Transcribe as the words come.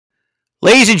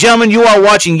Ladies and gentlemen, you are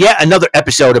watching yet another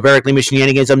episode of Eric Lima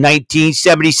Shenanigans of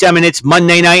 1977. It's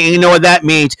Monday night, and you know what that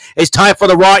means. It's time for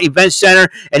the Raw Event Center,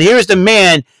 and here's the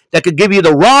man that could give you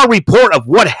the raw report of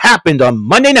what happened on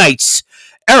Monday nights,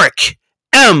 Eric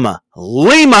M.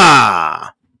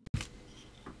 Lima.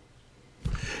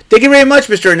 Thank you very much,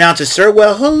 Mr. Announcer, sir.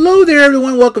 Well, hello there,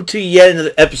 everyone. Welcome to yet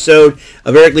another episode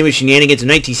of Eric Lima Shenanigans of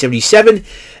 1977.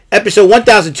 Episode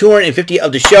 1250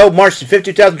 of the show, March the 5th,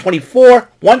 2024,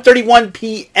 1:31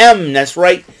 p.m. That's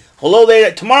right. Hello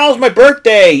there. Tomorrow's my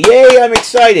birthday. Yay, I'm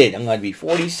excited. I'm going to be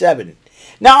 47.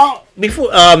 Now, before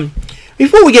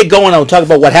we get going, I'll talk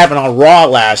about what happened on Raw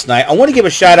last night. I want to give a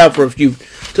shout out to a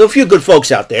few good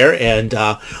folks out there. And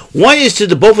one is to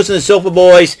the Bofus and the Sofa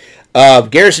Boys,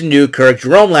 Garrison Newkirk,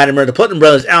 Jerome Latimer, the Putnam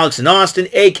Brothers, Alex and Austin,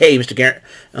 a.k.a.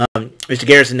 Mr.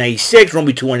 Garrison 96,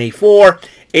 Romby 2184,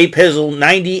 A Pizzle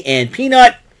 90, and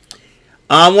Peanut.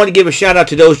 I want to give a shout out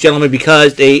to those gentlemen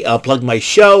because they plugged my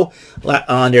show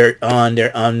on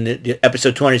the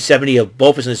episode 270 of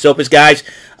Bofus and the Sofas, guys.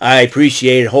 I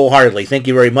appreciate it wholeheartedly. Thank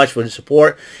you very much for the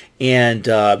support, and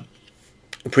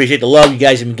appreciate the love you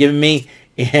guys have been giving me,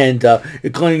 and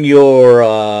including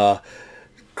your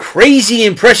crazy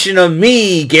impression of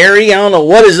me, Gary. I don't know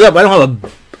what is up. I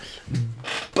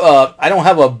don't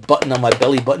have a button on my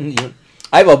belly button.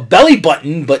 I have a belly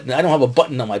button, but I don't have a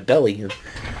button on my belly.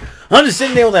 I'm just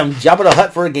sitting there with them Jabba the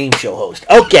Hutt for a game show host.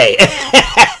 Okay.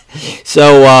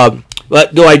 So,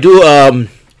 but do I do?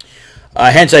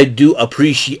 Hence, I do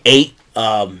appreciate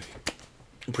the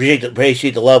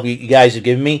love you guys have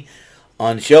given me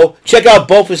on the show. Check out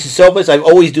Bofus and Sofas. I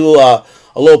always do a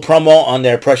little promo on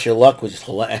their Pressure Luck, which is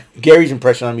hilarious. Gary's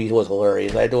impression on me was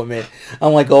hilarious. I do admit.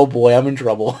 I'm like, oh boy, I'm in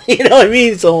trouble. You know what I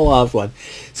mean? It's a whole lot of fun.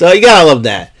 So you gotta love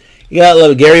that. You gotta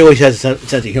love it. Gary always has a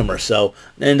sense of humor. So,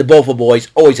 and the Bofa Boys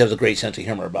always has a great sense of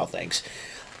humor about things.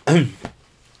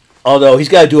 Although he's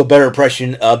got to do a better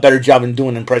job in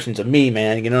doing impressions of me,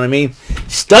 man. You know what I mean?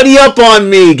 Study up on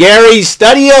me, Gary.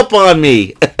 Study up on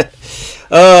me.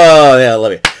 Oh yeah, I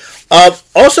love it.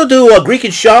 Also do Greek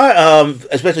and Shaw,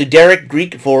 especially Derek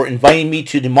Greek, for inviting me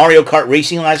to the Mario Kart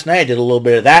racing last night. I did a little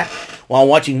bit of that while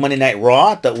watching Monday Night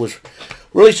Raw. That was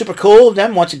really super cool of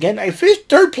them. Once again, I finished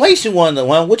third place in one of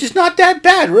them, which is not that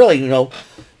bad, really. You know,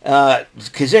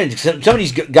 because some of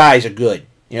these guys are good.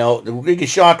 You know, the Greek and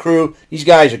Shaw crew, these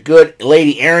guys are good.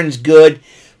 Lady Aaron's good.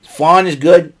 Fawn is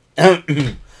good.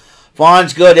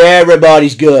 Fawn's good.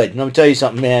 Everybody's good. Let me tell you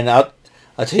something, man. I'll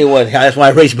tell you what, that's why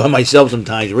I race by myself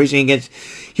sometimes. Racing against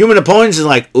human opponents is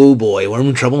like, oh boy, we're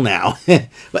in trouble now.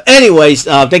 But anyways,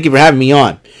 thank you for having me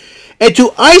on. And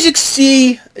to Isaac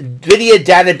C. Video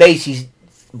Database, his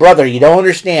brother, you don't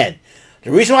understand.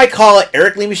 The reason why I call it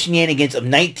Eric Lima Shenanigans of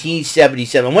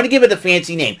 1977, I want to give it a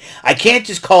fancy name. I can't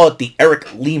just call it the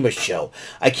Eric Lima Show.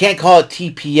 I can't call it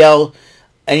TPL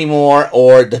anymore,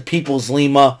 or the People's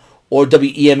Lima, or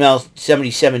WEML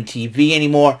 77 TV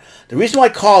anymore. The reason why I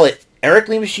call it Eric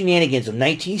Lima Shenanigans of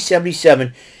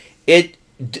 1977, it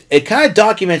kind of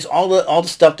documents all the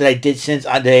stuff that I did since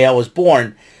the day I was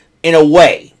born, in a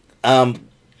way. I'll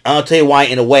tell you why.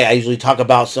 In a way, I usually talk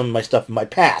about some of my stuff in my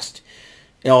past.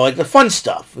 You know, like the fun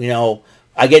stuff. You know,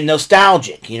 I get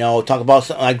nostalgic. You know, talk about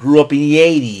something I grew up in the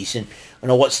 '80s, and you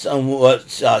know what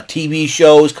TV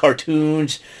shows,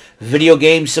 cartoons, video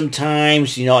games.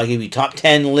 Sometimes, you know, I give you top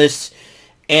 10 lists,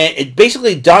 and it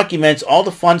basically documents all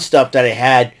the fun stuff that I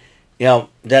had. You know,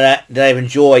 that I've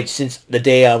enjoyed since the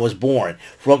day I was born,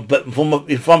 from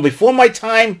before my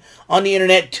time on the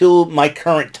internet to my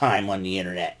current time on the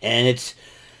internet. And it's,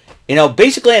 you know,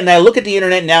 basically, and I look at the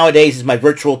internet nowadays as my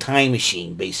virtual time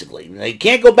machine. Basically, you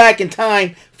can't go back in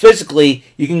time physically.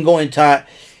 You can go in time,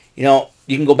 you know,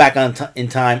 you can go back in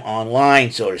time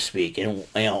online, so to speak, and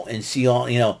you know, and see all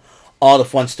the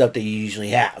fun stuff that you usually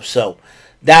have. So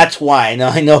that's why. I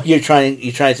know you're trying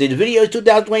to say the video is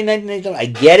 2020, I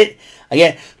get it.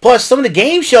 Plus, some of the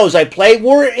game shows I played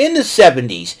were in the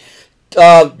 70s.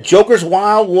 Joker's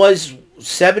Wild was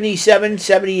 77,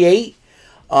 78.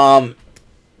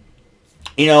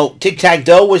 You know, Tic Tac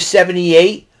Doe was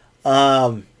 78.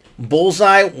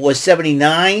 Bullseye was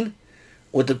 79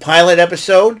 with the pilot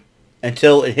episode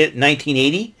until it hit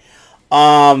 1980.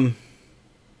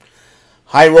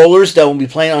 High Rollers that we'll be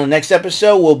playing on the next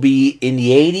episode will be in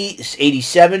the 80s,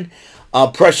 87.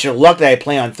 Pressure Luck that I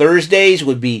play on Thursdays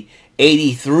would be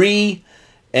 83.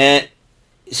 And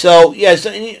so, yeah,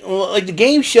 like the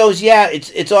game shows, yeah,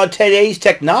 it's on today's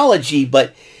technology,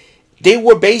 but they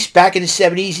were based back in the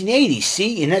 70s and 80s,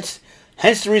 see? And that's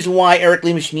hence the reason why Eric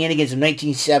Lima Shenanigans of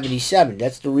 1977.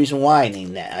 That's the reason why I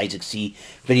named that Isaac C.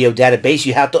 Video Database.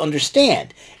 You have to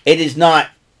understand. It is not,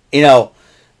 you know,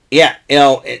 yeah,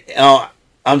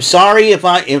 I'm sorry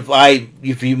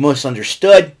if you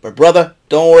misunderstood, but brother,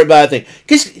 don't worry about a thing.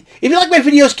 Because if you like my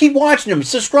videos, keep watching them,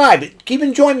 subscribe, keep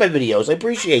enjoying my videos. I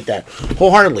appreciate that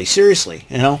wholeheartedly, seriously,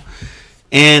 you know.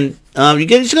 And you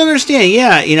guys gotta understand,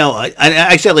 yeah, you know,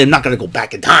 I said I'm not gonna go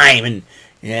back in time and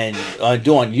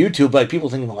do on YouTube, but people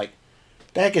think like,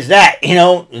 the heck is that, you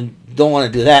know, and don't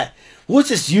want to do that. What's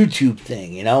this YouTube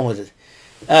thing, you know?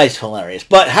 It's hilarious.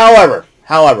 But however.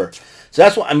 So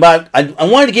that's what I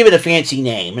wanted to give it a fancy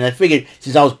name, and I figured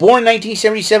since I was born in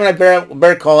 1977, I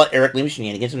better call it Eric Lima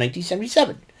Shenanigans in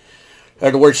 1977.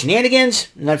 Heard the word Shenanigans,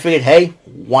 and I figured, hey,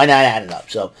 why not add it up?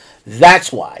 So that's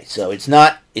why. So it's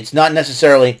not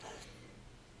necessarily,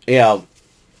 you know,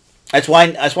 that's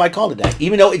why I called it that.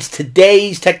 Even though it's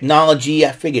today's technology,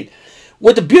 I figured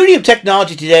with the beauty of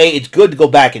technology today, it's good to go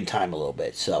back in time a little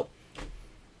bit. So,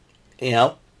 you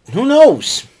know, who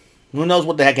knows? Who knows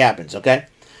what the heck happens? Okay.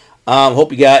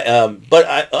 Hope you got,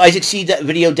 but Isaac C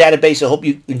video database. I hope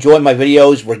you enjoy my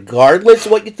videos regardless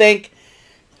of what you think.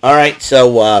 All right,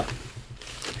 so I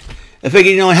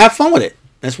figured, you know, have fun with it.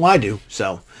 That's what I do.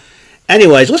 So,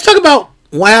 anyways, let's talk about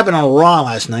what happened on Raw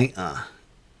last night.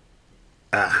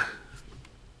 There's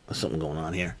something going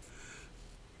on here.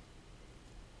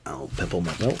 Oh, pimple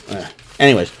my belt.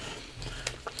 Anyways,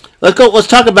 let's go. Let's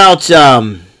talk about.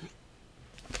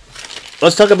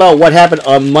 Let's talk about what happened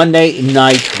on Monday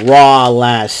Night Raw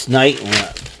last night.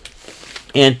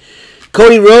 And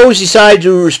Cody Rhodes decided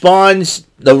to respond to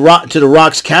The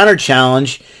Rock's counter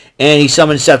challenge, and he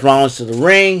summoned Seth Rollins to the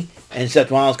ring. And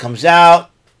Seth Rollins comes out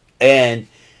and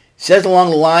says along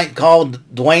the line, called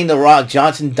Dwayne The Rock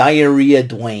Johnson Diarrhea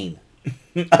Dwayne.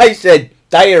 I said,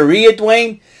 Diarrhea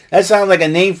Dwayne? That sounds like a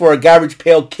name for a Garbage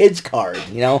Pail Kids card,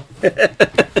 you know?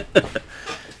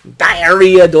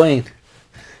 Diarrhea Dwayne.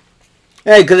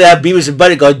 Hey, because have Beavis and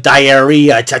Butthead go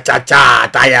diarrhea,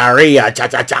 cha-cha-cha, diarrhea,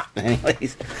 cha-cha-cha.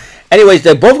 Anyways,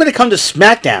 they're both going to come to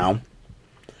SmackDown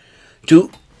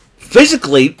to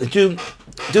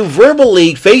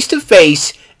verbally,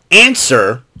 face-to-face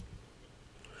answer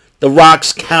The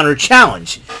Rock's counter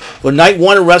challenge. For night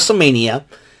one of WrestleMania,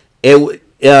 if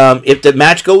the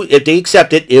match if they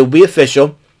accept it, it will be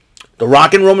official. The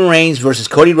Rock and Roman Reigns versus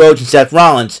Cody Rhodes and Seth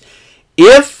Rollins.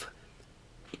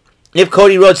 If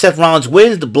Cody Rhodes Seth Rollins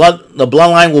wins, the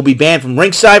bloodline will be banned from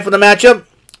ringside for the matchup,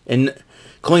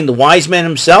 including the wise man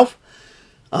himself,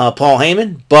 Paul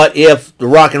Heyman. But if The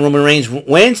Rock and Roman Reigns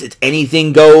wins, it's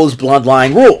anything goes,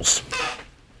 bloodline rules.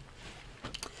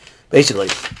 Basically.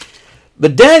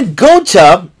 But then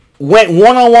Gota went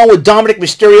one-on-one with Dominic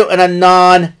Mysterio in a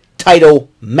non-title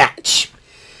match.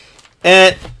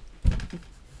 And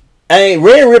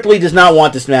Rhea Ripley does not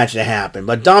want this match to happen,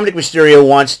 but Dominic Mysterio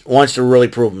wants to really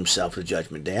prove himself for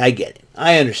Judgment Day. I get it.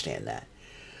 I understand that.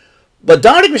 But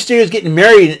Dominic Mysterio is getting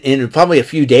married in probably a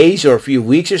few days or a few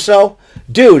weeks or so.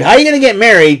 Dude, how are you going to get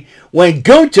married when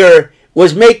Gunther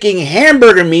was making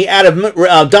hamburger meat out of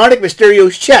Dominic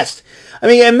Mysterio's chest? I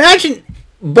mean, imagine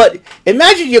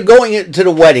you're going into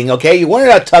the wedding, okay? You're wearing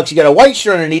a tux, you got a white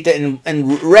shirt underneath it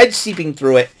and red seeping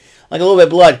through it, like a little bit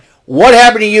of blood. What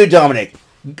happened to you, Dominic?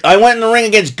 I went in the ring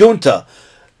against Gunther.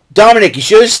 Dominic, you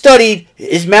should have studied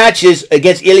his matches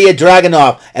against Ilya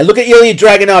Dragunov. And look at Ilya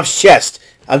Dragunov's chest.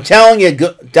 I'm telling you,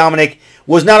 Dominic,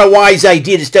 was not a wise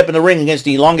idea to step in the ring against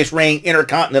the longest reigning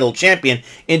Intercontinental Champion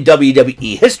in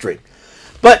WWE history.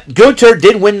 But Gunther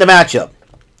did win the matchup.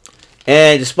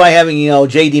 And despite having, you know,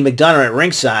 J.D. McDonough at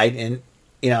ringside, and,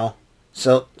 you know,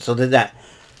 so did that.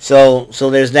 So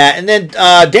there's that. And then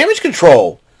Damage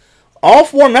Control. All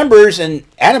four members, and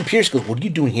Adam Pearce goes, what are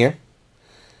you doing here?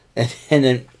 And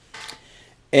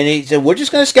he said, we're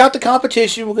just going to scout the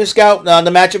competition. We're going to scout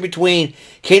the matchup between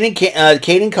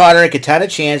Kaden Carter and Katana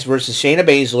Chance versus Shayna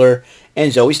Baszler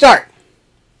and Zoe Stark.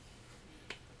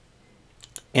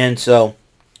 And so,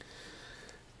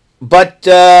 but,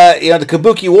 you know, the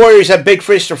Kabuki Warriors have big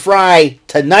fish to fry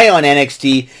tonight on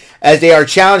NXT as they are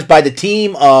challenged by the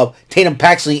team of Tatum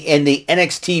Paxley and the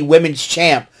NXT Women's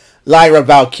Champ, Lyra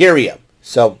Valkyria.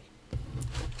 So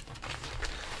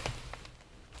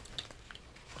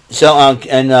then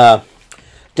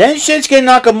Shinsuke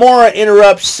Nakamura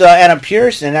interrupts Adam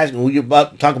Pearce and asks, will you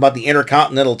talk about the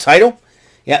Intercontinental title?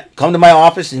 Yeah, come to my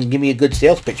office and give me a good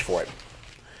sales pitch for it.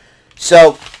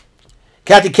 So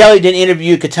Kathy Kelly did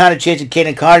interview Katana Chance and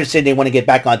Kaden Carter, said they want to get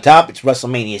back on top. It's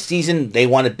WrestleMania season. They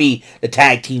want to be the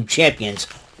tag team champions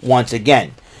once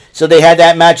again. So they had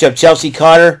that matchup, Chelsea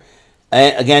Carter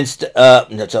against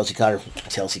Chelsea Carter.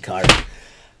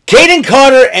 Kaden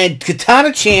Carter and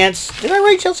Katana Chance. Did I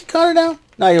write Chelsea Carter down?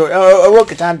 No, I wrote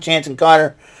Katana Chance and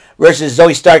Carter versus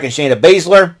Zoe Stark and Shayna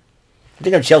Baszler. I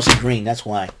think I'm Chelsea Green. That's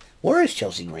why. Where is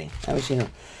Chelsea Green? I haven't seen her.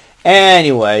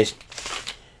 Anyways,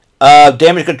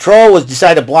 Damage Control was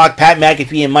decided to block Pat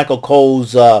McAfee and Michael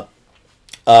Cole's view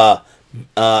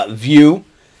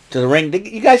to the ring.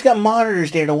 You guys got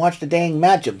monitors there to watch the dang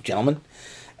matchup, gentlemen.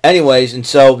 Anyways, and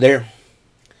so they're...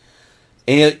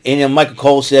 And Michael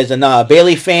Cole says, "I'm not a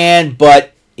Bayley fan,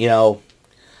 but but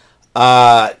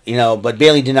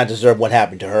Bayley did not deserve what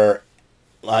happened to her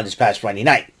this past Friday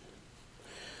night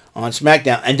on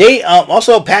SmackDown." And they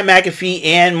also, Pat McAfee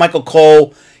and Michael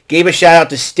Cole gave a shout out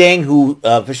to Sting, who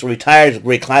officially retired. It's a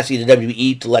great classy to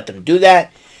WWE to let them do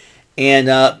that. And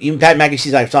even Pat McAfee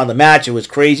says, "I saw the match. It was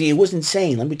crazy. It was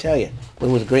insane. Let me tell you, but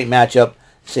it was a great matchup.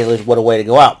 Say, what a way to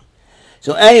go out."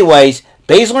 So, anyways,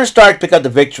 Baszler and Stark pick up the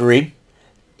victory.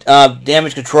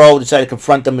 Damage Control decided to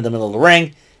confront them in the middle of the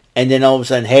ring, and then all of a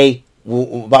sudden, hey,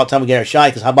 about time we get our shot,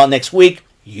 because how about next week?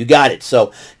 You got it.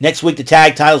 So next week the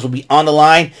tag titles will be on the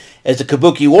line as the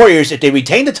Kabuki Warriors, if they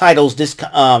retain the titles this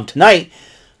tonight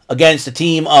against the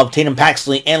team of Tatum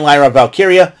Paxley and Lyra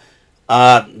Valkyria,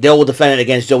 they will defend it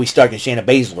against Joey Stark and Shayna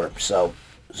Baszler. So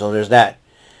there's that.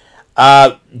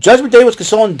 Judgment Day was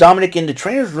consoling Dominic in the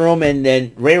trainer's room, and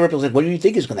then Rhea Ripley said, "What do you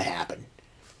think is going to happen?"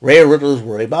 Rhea Ripley was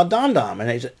worried about Dom, and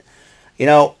I said,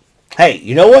 hey,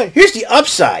 you know what? Here's the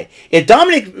upside. If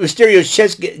Dominic Mysterio's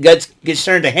chest gets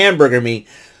turned to hamburger meat,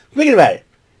 think about it.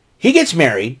 He gets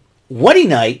married. Wedding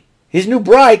night, his new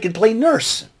bride can play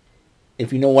nurse,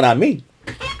 if you know what I mean.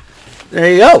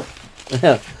 There you go.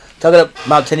 Talking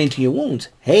about tending to your wounds.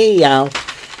 Hey, now.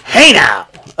 Hey, now.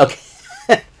 Okay.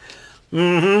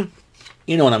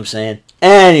 You know what I'm saying.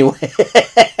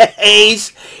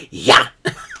 Anyways, yeah.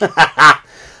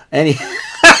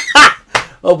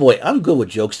 Oh boy, I'm good with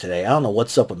jokes today. I don't know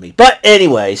what's up with me. But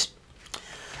anyways,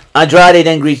 Andrade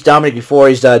then greets Dominic before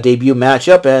his debut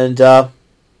matchup, and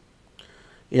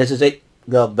he says, "Hey,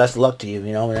 well, best of luck to you,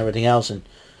 and everything else." And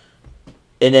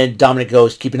then Dominic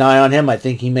goes, "Keep an eye on him. I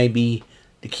think he may be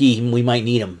the key. We might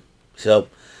need him." So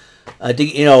I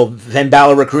think Finn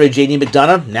Balor recruited JD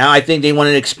McDonough. Now I think they want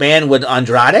to expand with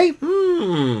Andrade.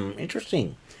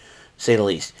 Interesting, to say the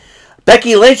least.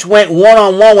 Becky Lynch went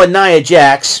one-on-one with Nia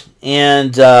Jax,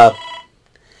 and this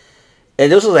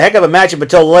was a heck of a matchup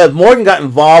until Liv Morgan got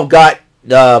involved,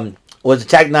 was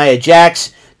attacked Nia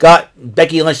Jax, got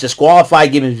Becky Lynch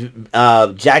disqualified, giving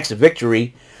Jax the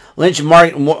victory. Lynch and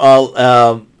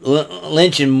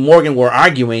Morgan were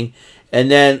arguing, and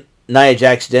then Nia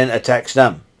Jax then attacks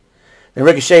them. Then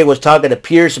Ricochet was talking to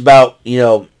Pierce about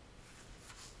and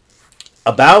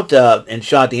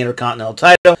shot the Intercontinental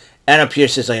title. Anna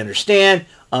Pierce says, "I understand.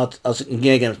 I'll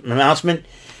give an announcement."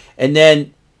 And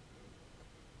then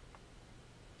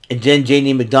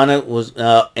JD McDonough was,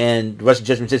 and the rest of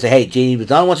the Judgment says, "Hey, JD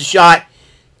McDonough wants a shot.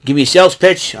 Give me a sales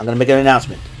pitch. I'm going to make an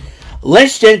announcement."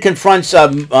 Lynch then confronts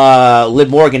Liv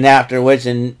Morgan afterwards,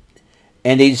 and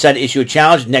they decide to issue a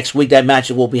challenge. Next week, that match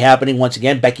will be happening once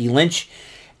again. Becky Lynch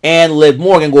and Liv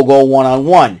Morgan will go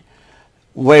one-on-one.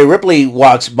 Rhea Ripley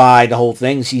walks by the whole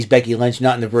thing, sees Becky Lynch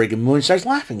not in a very good mood, and starts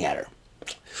laughing at her.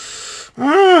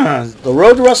 The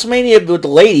road to WrestleMania with the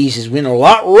ladies has been a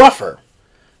lot rougher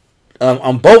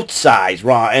on both sides,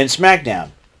 Raw and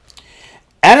SmackDown.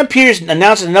 Anna Pierce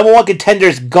announces the number one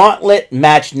contenders gauntlet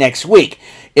match next week.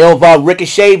 It'll involve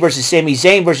Ricochet versus Sami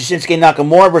Zayn versus Shinsuke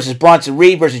Nakamura versus Bronson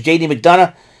Reed versus JD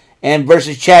McDonough and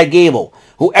versus Chad Gable.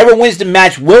 Whoever wins the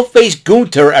match will face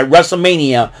Gunther at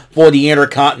WrestleMania for the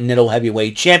Intercontinental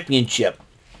Heavyweight Championship.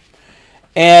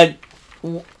 And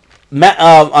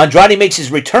Andrade makes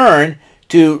his return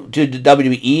to the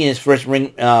WWE in his first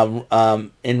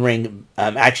in-ring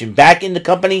action back in the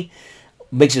company.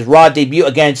 Makes his Raw debut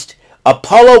against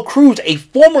Apollo Crews, a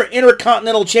former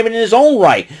Intercontinental Champion in his own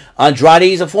right. Andrade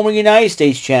is a former United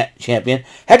States champion.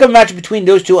 Heck of a match between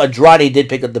those two. Andrade did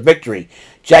pick up the victory.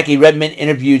 Jackie Redmond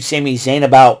interviewed Sami Zayn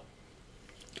about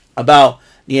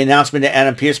the announcement that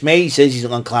Anna Pierce made. He says he's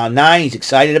on cloud nine. He's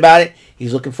excited about it.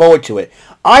 He's looking forward to it.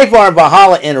 Ivar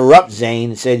Valhalla interrupts Zayn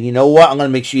and said, "You know what? I'm going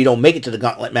to make sure you don't make it to the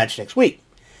gauntlet match next week."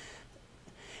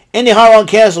 Indy Hartwell,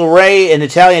 Candice LeRae, and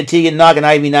Natalya, Tegan Nox, and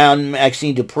Ivy Nile, and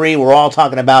Maxine Dupree were all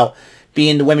talking about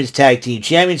being the women's tag team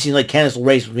champions. Seems like Candice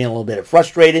LeRae was being a little bit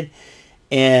frustrated,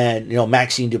 and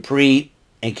Maxine Dupree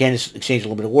and Candice exchanged a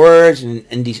little bit of words, and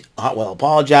Indy Hartwell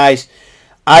apologized.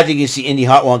 I think you see Indy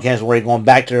Hartwell and Candice LeRae going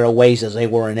back to their ways as they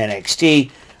were in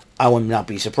NXT. I would not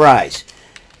be surprised.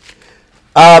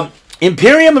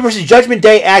 Imperium versus Judgment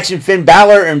Day action. Finn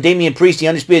Balor and Damian Priest, the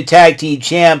undisputed tag team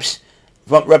champs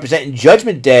representing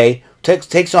Judgment Day,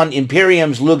 takes on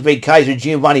Imperium's Ludwig Kaiser,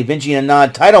 Giovanni Vinci in a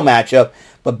non-title matchup,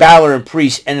 but Balor and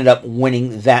Priest ended up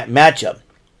winning that matchup.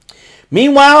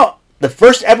 Meanwhile, the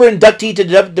first ever inductee to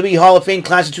the WWE Hall of Fame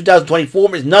class of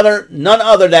 2024 is none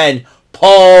other than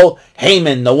Paul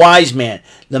Heyman, the wise man.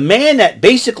 The man that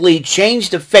basically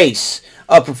changed the face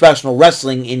of professional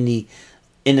wrestling in the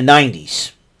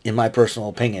 90s, in my personal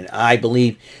opinion. I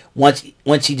believe once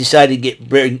he decided to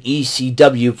bring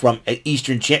ECW from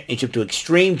Eastern Championship to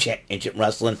Extreme Championship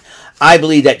Wrestling, I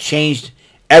believe that changed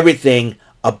everything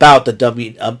about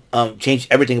the changed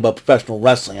everything about professional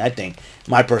wrestling. I think,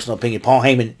 my personal opinion, Paul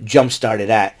Heyman jump-started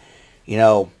that,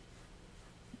 the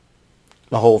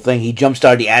whole thing. He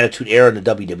jump-started the Attitude Era in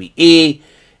the WWE.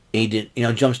 He did,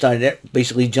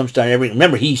 basically jump-started everything.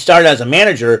 Remember, he started as a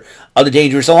manager of the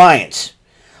Dangerous Alliance.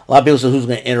 A lot of people say who's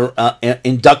going to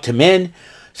induct him in.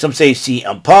 Some say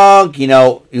CM Punk.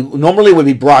 Normally it would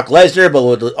be Brock Lesnar, but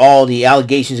with all the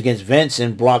allegations against Vince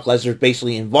and Brock Lesnar's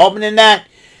basically involvement in that,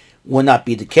 would not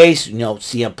be the case.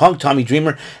 CM Punk, Tommy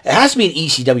Dreamer. It has to be an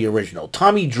ECW original.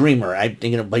 Tommy Dreamer, I'm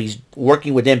thinking, but he's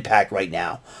working with Impact right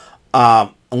now.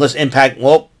 Unless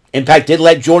Impact did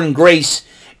let Jordan Grace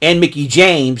and Mickie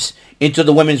James into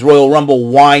the Women's Royal Rumble.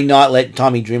 Why not let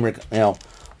Tommy Dreamer,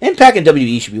 Impact and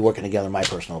WWE should be working together, in my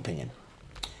personal opinion.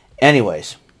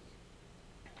 Anyways.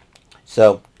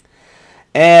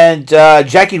 And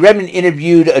Jackie Redmond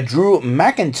interviewed Drew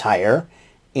McIntyre,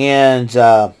 and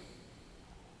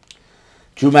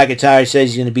Drew McIntyre says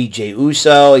he's going to beat Jey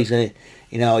Uso. He's going to,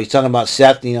 he's talking about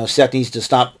Seth. Seth needs to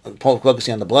stop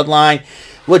focusing on the bloodline.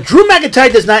 What Drew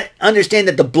McIntyre does not understand,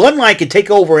 that the bloodline can take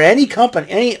over any company,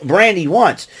 any brand he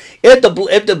wants.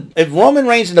 If Roman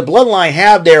Reigns and the bloodline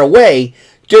have their way,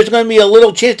 there's going to be a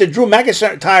little chance that Drew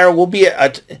McIntyre will be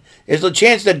there's a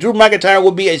chance that Drew McIntyre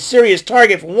will be a serious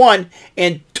target, for one,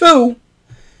 and two,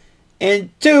 a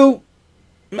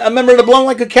member of the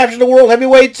bloodline could capture the World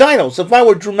Heavyweight title. So if I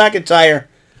were Drew McIntyre,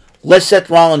 let Seth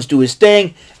Rollins do his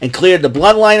thing and clear the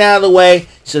bloodline out of the way,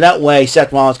 so that way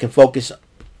Seth Rollins can focus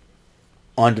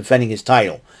on defending his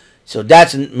title. So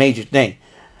that's a major thing.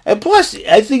 And plus,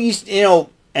 I think Drew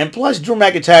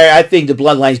McIntyre, I think the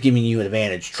bloodline's giving you an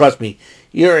advantage. Trust me,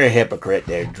 you're a hypocrite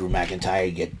there, Drew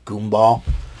McIntyre, you goomball,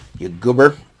 you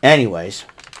goober. Anyways,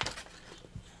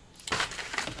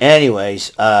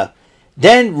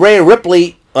 then Rhea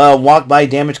Ripley walked by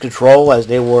Damage Control as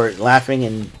they were laughing,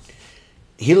 and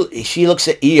she looks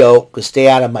at Io, because stay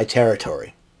out of my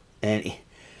territory. And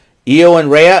Io and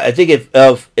Rhea, I think if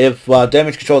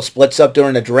Damage Control splits up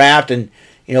during the draft, and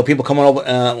people coming over,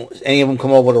 any of them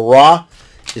come over to Raw,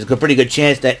 there's a pretty good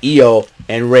chance that Io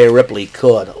and Rhea Ripley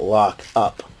could lock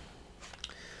up.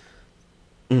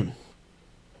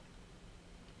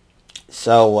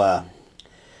 So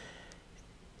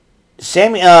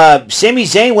Sami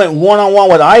Zayn went one-on-one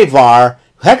with Ivar.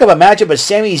 Heck of a matchup, but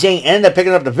Sami Zayn ended up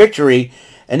picking up the victory.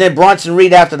 And then Bronson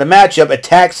Reed, after the matchup,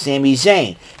 attacked Sami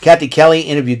Zayn. Kathy Kelly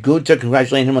interviewed Gunther,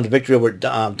 congratulating him on the victory over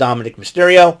Dominic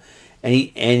Mysterio. And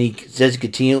he says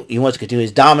he wants to continue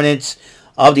his dominance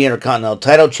of the Intercontinental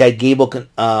title. Chad Gable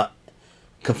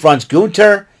confronts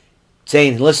Gunther,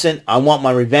 saying, listen, I want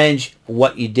my revenge for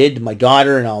what you did to my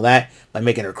daughter and all that, by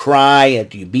making her cry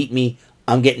after you beat me.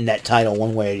 I'm getting that title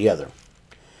one way or the other.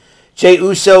 Jey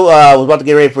Uso was about to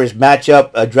get ready for his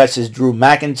matchup, addresses Drew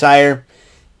McIntyre,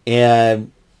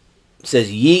 and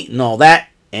says yeet and all that,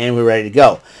 and we're ready to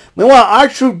go. Meanwhile,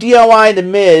 R-Truth, DIY, and The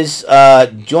Miz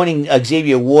joining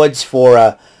Xavier Woods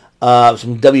for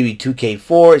some WWE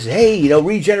 2K4. Says, hey,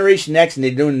 Regeneration X, and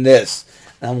they're doing this.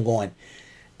 And I'm going,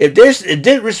 if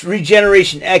this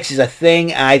Regeneration X is a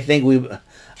thing, I think it'll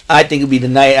be the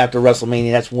night after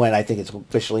WrestleMania. That's when I think it's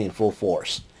officially in full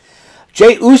force.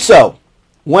 Jey Uso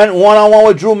went one-on-one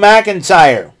with Drew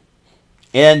McIntyre,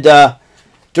 and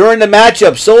during the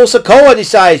matchup, Solo Sikoa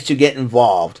decides to get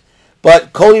involved.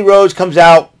 But Cody Rhodes comes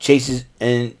out, chases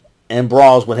and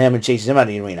brawls with him and chases him out of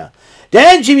the arena.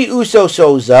 Then Jimmy Uso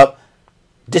shows up,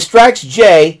 distracts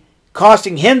Jay,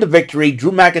 costing him the victory.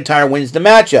 Drew McIntyre wins the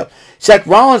matchup. Seth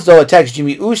Rollins, though, attacks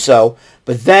Jimmy Uso.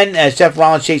 But then, as Seth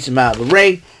Rollins chases him out of the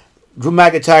ring, Drew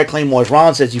McIntyre claymores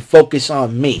Rollins, says, you focus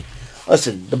on me.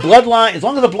 Listen, the bloodline, as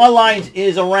long as the bloodline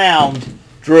is around,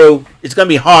 Drew, it's going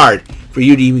to be hard for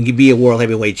you to even be a World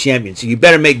Heavyweight Champion. So you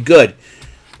better make good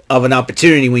of an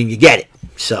opportunity when you get it.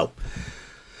 So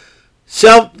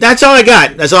that's all I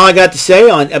got. That's all I got to say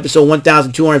on episode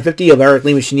 1250 of Eric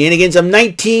Lima Shenanigans of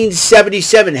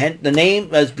 1977. The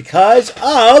name is because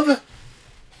of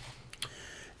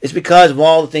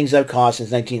all the things I've caused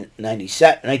since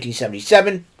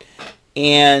 1977.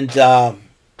 And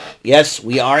yes,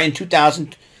 we are in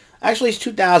 2000. Actually, it's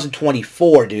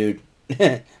 2024, dude.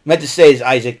 Meant to say is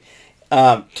Isaac.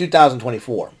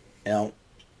 2024.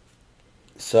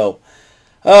 So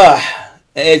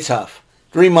it's tough.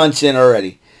 3 months in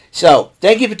already. So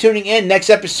thank you for tuning in. Next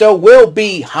episode will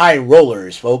be High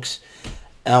Rollers, folks.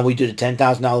 We do the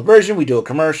 $10,000 version, we do a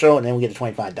commercial, and then we get the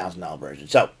 $25,000 version.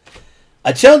 So,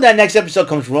 until that next episode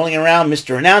comes rolling around,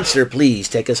 Mr. Announcer, please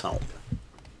take us home.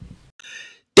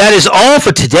 That is all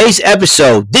for today's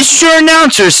episode. This is your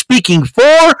announcer speaking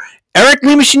for Eric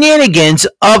Lima Shenanigans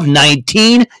of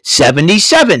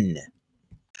 1977.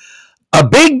 A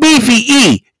Big Beefy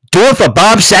E, do it for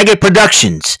Bob Saget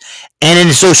Productions, and in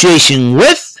association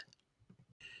with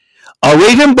a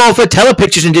Raven Bofa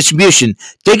Telepictures and Distribution.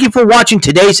 Thank you for watching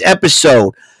today's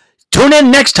episode. Tune in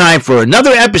next time for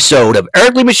another episode of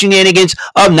Eric Lima Shenanigans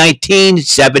of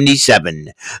 1977.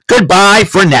 Goodbye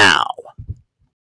for now.